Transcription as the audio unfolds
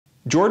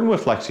Jordan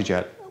with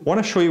Flexijet, want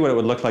to show you what it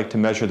would look like to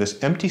measure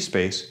this empty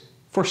space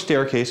for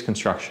staircase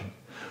construction.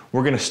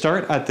 We're going to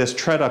start at this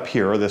tread up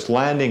here, or this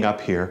landing up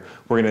here.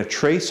 We're going to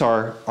trace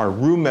our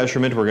room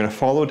measurement. We're going to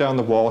follow down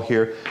the wall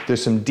here.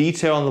 There's some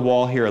detail on the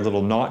wall here, a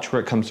little notch where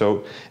it comes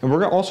out. And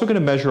we're also going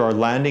to measure our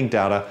landing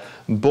data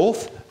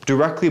both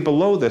directly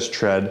below this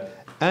tread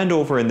and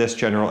over in this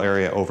general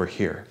area over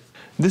here.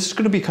 This is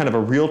going to be kind of a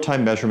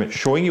real-time measurement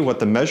showing you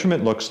what the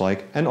measurement looks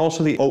like and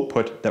also the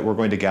output that we're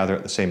going to gather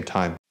at the same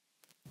time.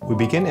 We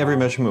begin every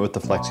measurement with the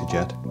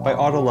Flexijet by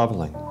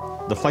auto-leveling.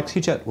 The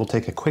Flexijet will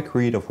take a quick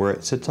read of where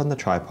it sits on the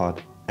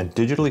tripod and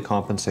digitally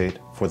compensate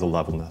for the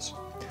levelness.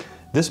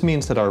 This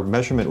means that our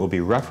measurement will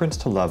be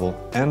referenced to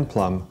level and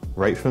plumb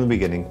right from the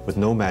beginning with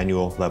no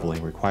manual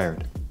leveling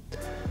required.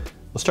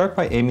 We'll start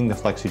by aiming the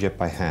Flexijet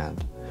by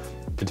hand.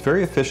 It's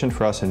very efficient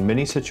for us in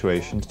many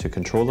situations to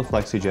control the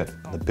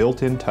Flexijet on the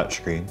built-in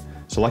touchscreen,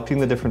 selecting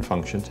the different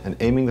functions and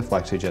aiming the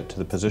Flexijet to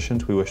the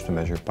positions we wish to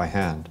measure by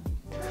hand.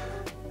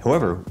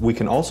 However, we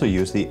can also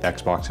use the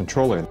Xbox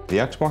Controller. The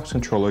Xbox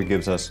Controller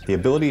gives us the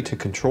ability to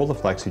control the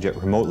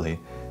Flexijet remotely,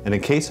 and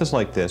in cases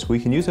like this, we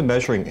can use a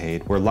measuring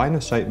aid where line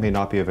of sight may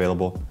not be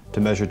available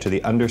to measure to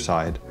the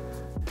underside.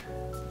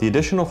 The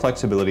additional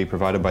flexibility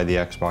provided by the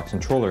Xbox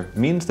Controller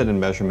means that in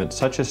measurements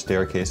such as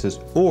staircases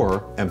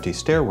or empty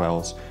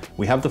stairwells,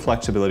 we have the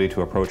flexibility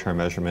to approach our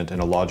measurement in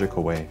a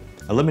logical way,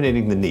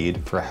 eliminating the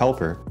need for a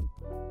helper.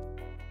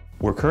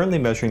 We're currently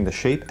measuring the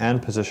shape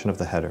and position of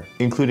the header,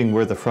 including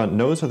where the front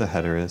nose of the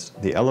header is,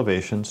 the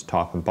elevations,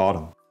 top and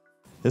bottom.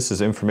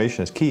 This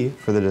information is key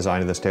for the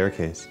design of the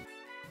staircase.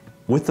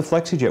 With the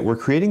Flexijet, we're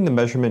creating the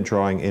measurement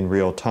drawing in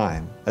real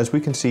time, as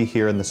we can see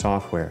here in the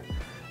software.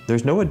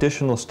 There's no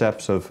additional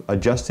steps of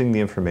adjusting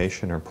the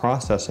information or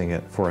processing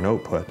it for an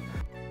output.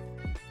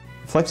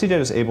 Flexijet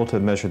is able to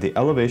measure the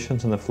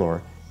elevations on the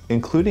floor,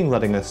 including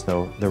letting us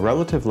know the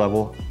relative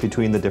level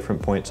between the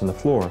different points on the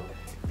floor,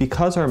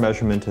 because our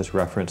measurement is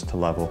referenced to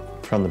level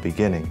from the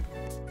beginning.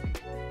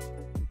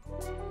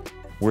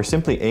 We're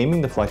simply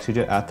aiming the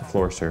Flexijet at the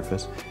floor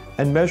surface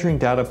and measuring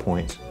data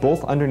points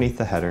both underneath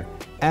the header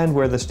and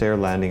where the stair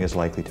landing is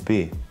likely to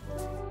be.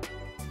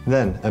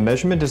 Then, a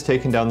measurement is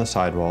taken down the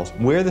sidewalls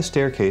where the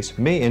staircase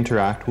may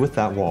interact with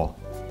that wall.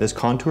 This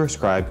contour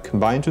scribe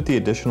combines with the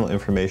additional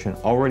information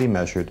already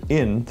measured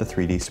in the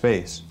 3D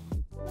space.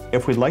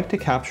 If we'd like to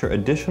capture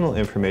additional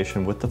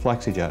information with the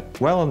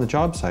Flexijet while on the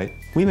job site,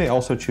 we may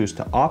also choose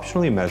to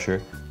optionally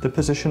measure the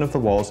position of the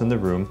walls in the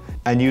room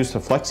and use the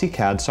Flexijet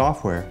CAD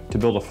software to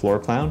build a floor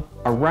plan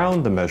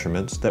around the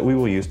measurements that we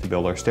will use to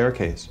build our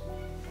staircase.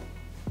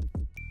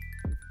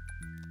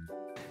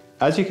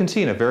 As you can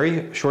see, in a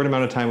very short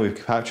amount of time,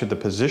 we've captured the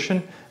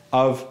position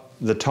of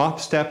the top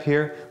step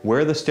here,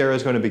 where the stair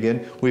is going to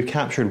begin. We've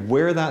captured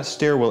where that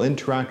stair will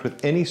interact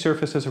with any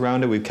surfaces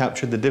around it. We've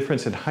captured the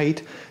difference in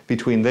height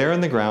between there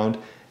and the ground,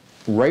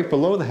 right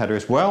below the header,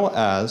 as well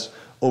as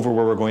over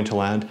where we're going to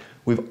land.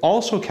 We've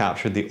also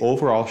captured the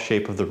overall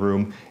shape of the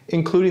room,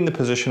 including the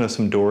position of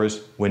some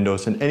doors,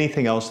 windows, and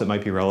anything else that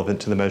might be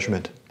relevant to the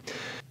measurement.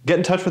 Get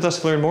in touch with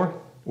us to learn more.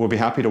 We'll be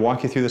happy to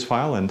walk you through this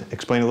file and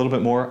explain a little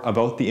bit more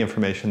about the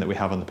information that we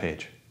have on the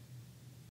page.